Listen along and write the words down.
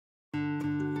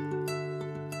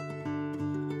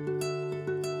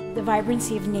The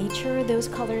vibrancy of nature, those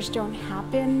colors don't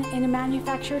happen in a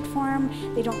manufactured form.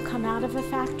 They don't come out of a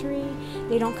factory.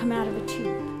 They don't come out of a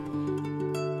tube.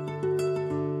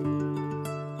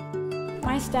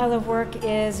 My style of work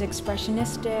is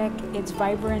expressionistic. It's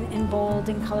vibrant and bold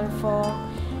and colorful.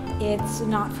 It's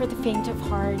not for the faint of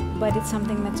heart, but it's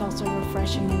something that's also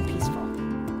refreshing and peaceful.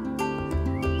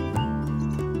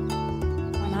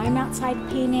 When I'm outside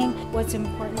painting, what's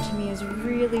important to me is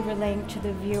really relaying to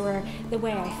the viewer the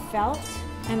way I felt,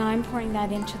 and I'm pouring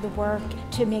that into the work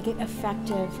to make it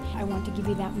effective. I want to give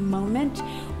you that moment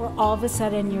where all of a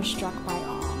sudden you're struck by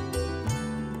awe.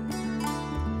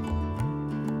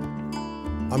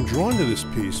 I'm drawn to this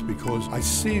piece because I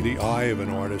see the eye of an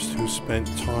artist who spent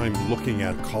time looking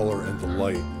at color and the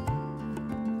light.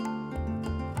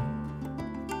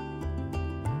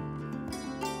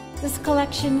 This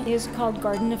collection is called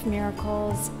Garden of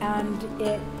Miracles, and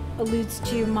it alludes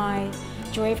to my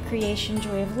joy of creation,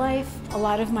 joy of life, a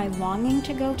lot of my longing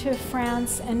to go to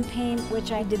France and paint,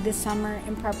 which I did this summer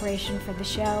in preparation for the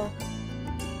show.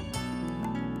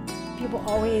 People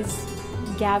always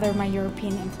gather my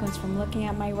European influence from looking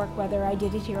at my work, whether I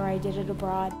did it here or I did it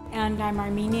abroad. And I'm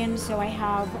Armenian, so I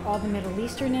have all the Middle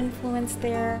Eastern influence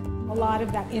there. A lot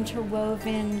of that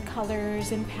interwoven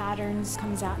colors and patterns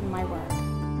comes out in my work.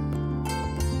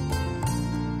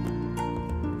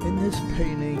 In this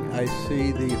painting, I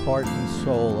see the heart and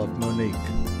soul of Monique.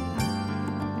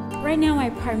 Right now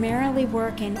I primarily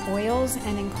work in oils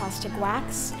and in caustic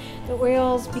wax. The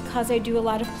oils, because I do a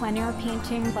lot of plein air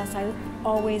painting, plus I've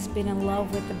always been in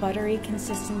love with the buttery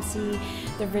consistency,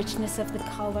 the richness of the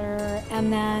color,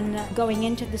 and then going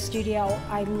into the studio,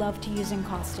 I love to use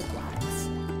encaustic wax.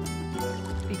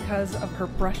 Because of her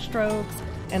brush strokes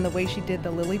and the way she did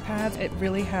the lily pads, it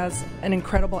really has an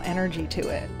incredible energy to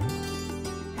it.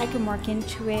 I can work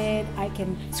into it, I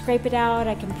can scrape it out,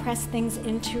 I can press things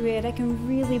into it, I can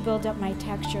really build up my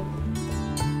texture.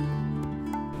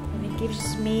 And it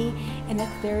gives me an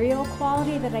ethereal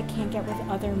quality that I can't get with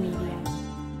other media.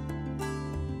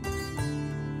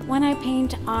 When I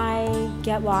paint, I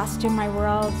get lost in my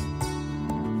world.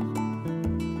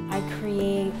 I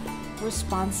create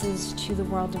responses to the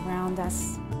world around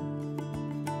us.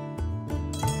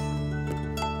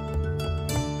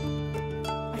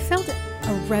 I felt a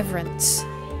reverence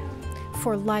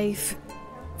for life,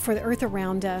 for the earth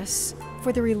around us,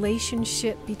 for the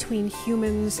relationship between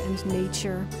humans and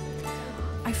nature.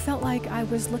 I felt like I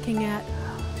was looking at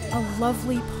a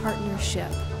lovely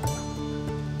partnership